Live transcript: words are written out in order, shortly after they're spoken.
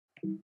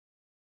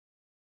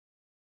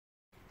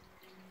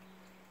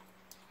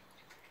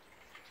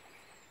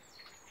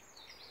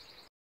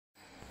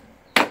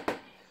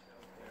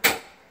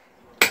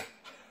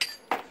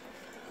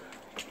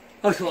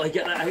I thought I'd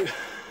get that out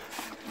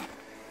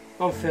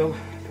on film,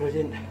 but I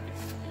didn't.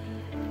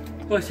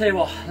 Well, I tell you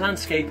what,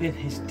 landscaping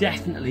is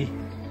definitely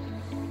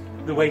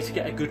the way to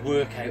get a good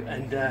workout,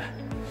 and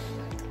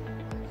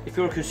if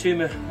you're a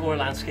consumer or a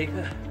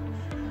landscaper,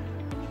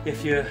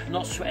 if you're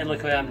not sweating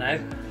like I am now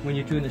when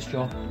you're doing this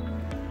job,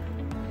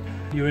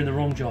 you're in the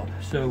wrong job,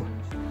 so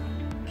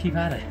keep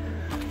at it.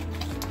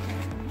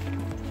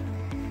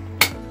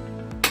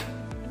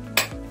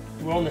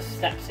 We're on the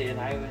steps here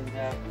now,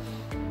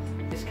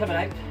 and it's coming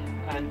out,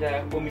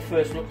 and when we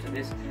first looked at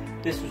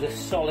this was a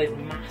solid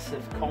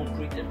massive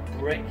concrete and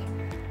brick,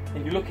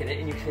 and you look at it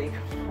and you think,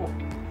 oh,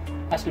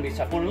 that's going to be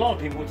tough. Well, a lot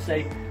of people would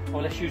say, oh,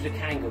 let's use a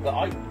Kangol, but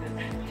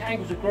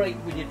Kangols are great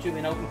when you're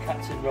doing open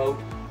cuts in road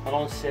and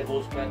on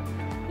civils, but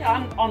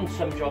yeah, on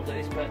some jobs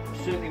like this, but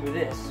certainly with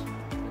this,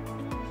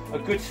 a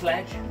good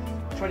sledge,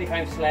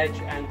 20-pound sledge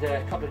and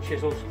a couple of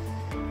chisels,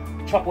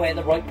 chop away at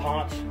the right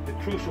parts, the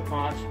crucial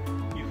parts,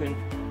 you can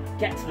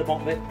get to the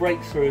bottom of it,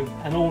 break through,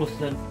 and all of a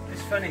sudden,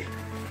 it's funny,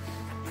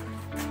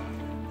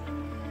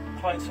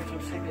 clients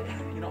sometimes say that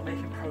you're not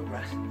making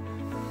progress,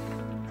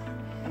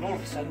 and all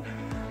of a sudden,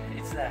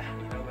 it's there.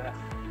 You know,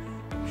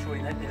 I'm sure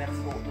they never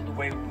thought that the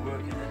way we were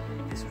working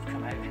that this would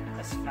come out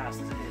as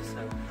fast as it is,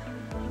 so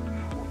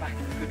we're back in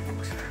the good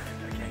books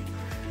again.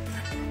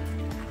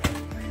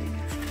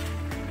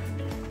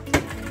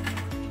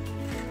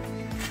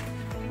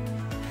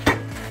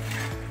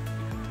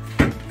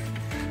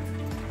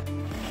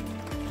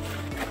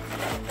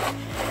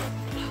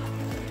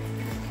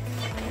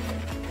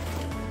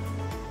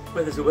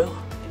 Where there's a will,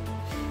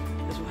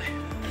 there's a way.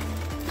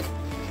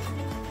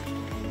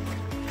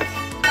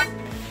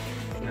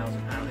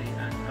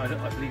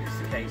 I believe it's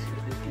the case.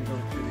 This can go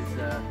through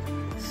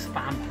his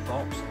spam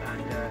box,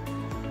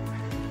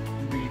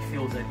 and really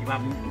feels that you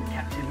haven't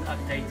kept him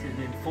updated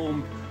and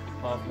informed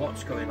of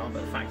what's going on,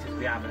 but the fact is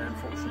we haven't,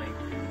 unfortunately.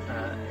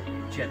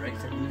 It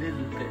generates a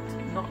little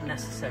bit, not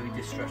necessarily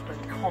distress,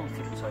 but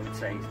confidence, I would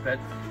say. But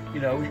you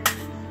know,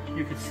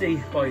 you could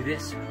see by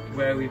this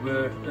where we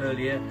were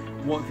earlier,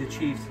 what we've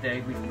achieved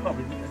today. We've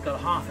probably got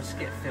half a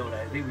skip filled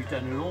out. I think we've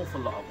done an awful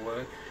lot of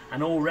work,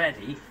 and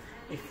already,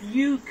 if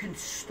you can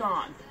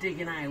start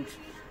digging out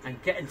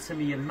and getting some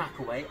of your muck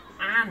away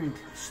and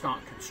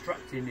start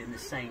constructing in the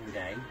same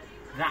day,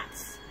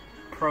 that's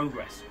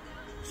progress.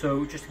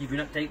 So just to give you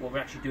an update what we're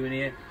actually doing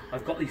here,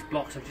 I've got these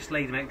blocks, I've just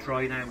laid them out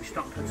dry now. We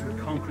start putting some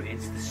concrete in.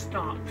 It's the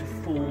start to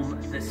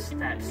form the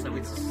steps. So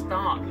it's a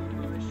start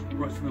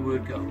right from the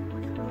word go.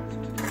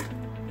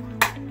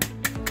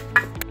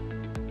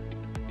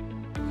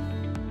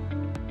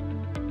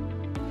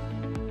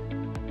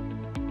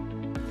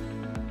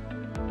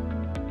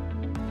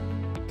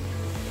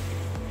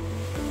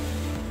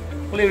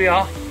 Well, here we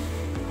are,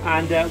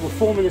 and we're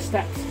forming the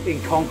steps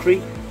in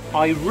concrete.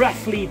 I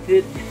roughly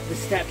did the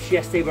steps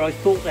yesterday where I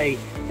thought they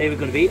were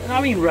going to be, and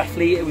I mean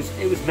roughly, it was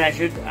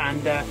measured,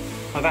 and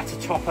I've had to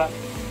top up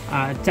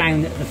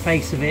down the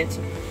face of it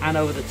and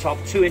over the top,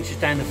 2 inches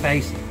down the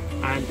face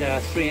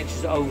and 3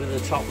 inches over the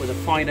top with a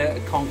finer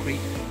concrete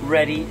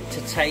ready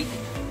to take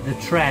the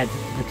tread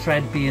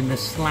being the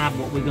slab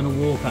what we're going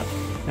to walk up.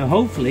 Now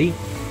hopefully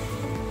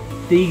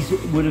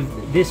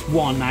this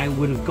one now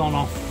would have gone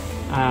off,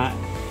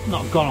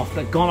 not gone off,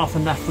 but gone off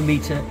enough for me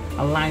to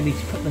allow me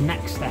to put the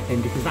next step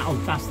in, because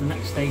that's the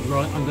next stage where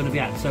I'm going to be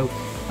at. So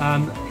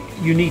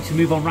you need to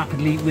move on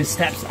rapidly with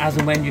steps as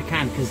and when you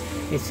can, because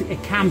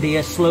it can be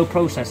a slow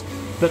process.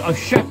 But I've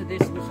shuttered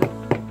this with a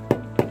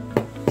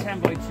 10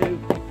 by 2,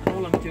 and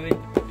all I'm doing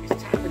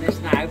is tapping this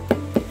now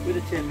with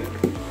a timber,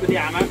 with the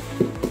hammer,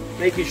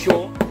 making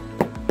sure,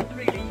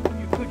 really,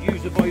 you could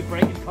use a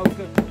vibrating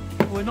poker.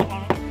 We're not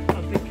on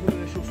a big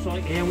commercial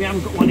site here, we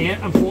haven't got one here,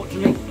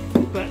 unfortunately.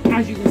 But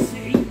as you can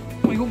see,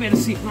 well, you won't be able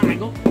to see from that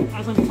angle,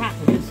 as I'm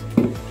tapping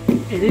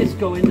this, it is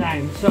going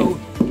down. So,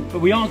 but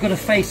we are going to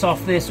face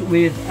off this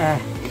with a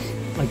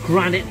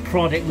granite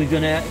product. We're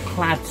going to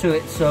clad to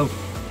it, so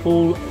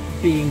all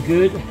being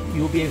good,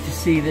 you'll be able to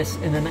see this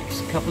in the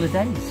next couple of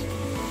days.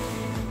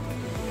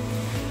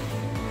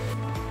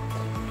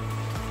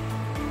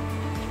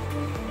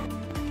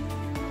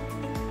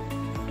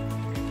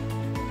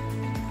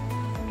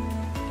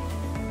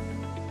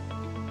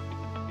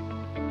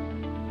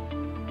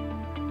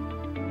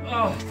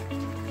 Oh.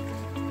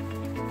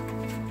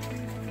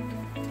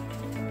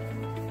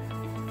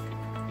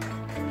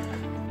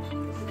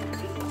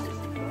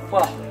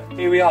 Well,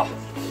 here we are.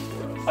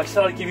 I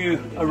said I'd give you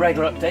a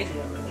regular update.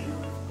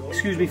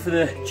 Excuse me for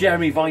the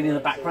Jeremy vine in the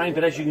background,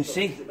 but as you can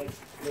see,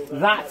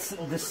 that's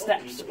the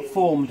steps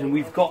formed, and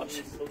we've got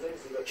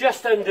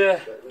just under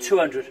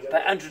 200, about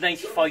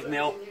 185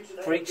 mil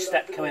for each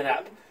step coming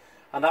up.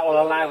 And that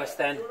will allow us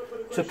then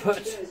to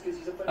put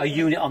a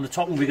unit on the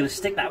top, and we're going to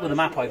stick that with a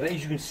map eye. But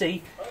as you can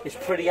see, it's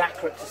pretty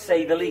accurate to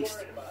say the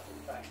least.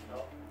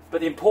 But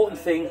the important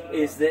thing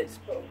is that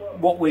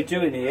what we're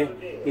doing here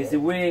is that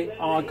we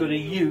are going to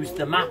use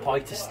the map eye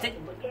to stick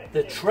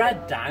the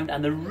tread down,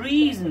 and the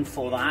reason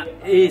for that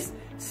is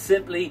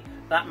simply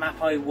that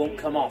map eye won't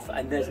come off.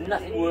 And there's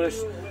nothing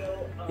worse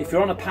If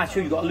you're on a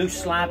patio, you've got a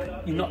loose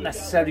slab, you're not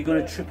necessarily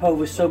going to trip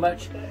over so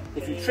much.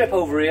 If you trip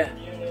over here,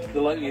 the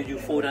likelihood you'll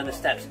fall down the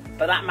steps.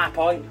 But that map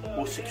eye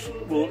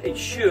will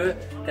ensure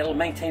that it'll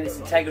maintain its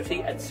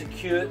integrity and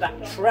secure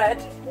that tread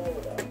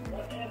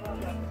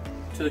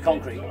to the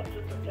concrete.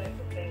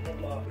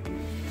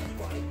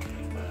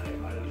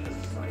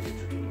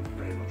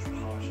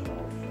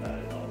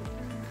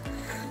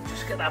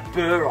 Just get that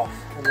burr off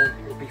and then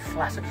it'll be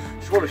flatter.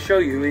 Just what I'll show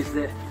you is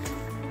that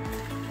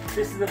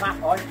this is the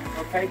map eye,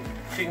 okay?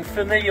 So you can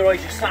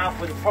familiarise yourself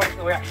with the product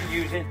that we're actually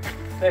using.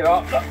 There you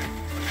are, look,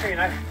 show you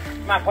now.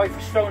 Map eye for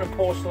stone and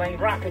porcelain,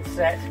 rapid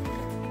set.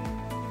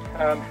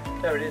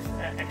 There it is,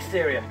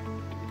 exterior.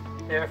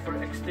 There for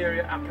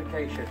exterior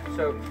application.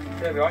 So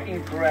there we are,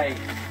 in grey.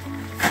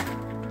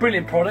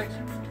 Brilliant product.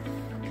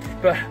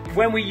 But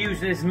when we're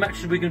using as much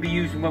as we're going to be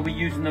using when we're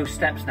using those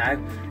steps now,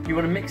 you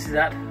want to mix it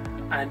up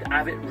and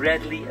have it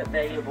readily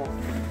available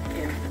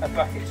in a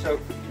bucket. So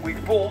we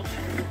bought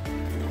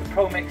the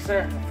Pro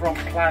Mixer from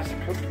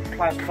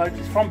Plasma.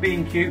 It's from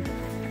B&Q.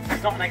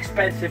 It's not an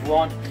expensive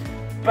one,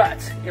 but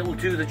it will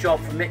do the job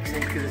for mixing,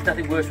 because there's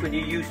nothing worse when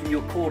you're using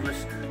your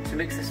cordless to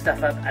mix this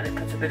stuff up and it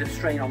puts a bit of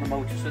strain on the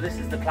motor. So this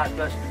is the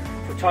Plasma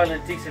for tile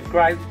and adhesive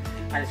grout,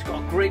 and it's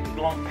got a great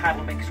long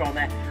paddle mixer on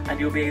there, and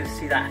you'll be able to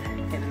see that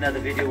in another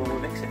video when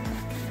we mix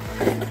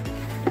it.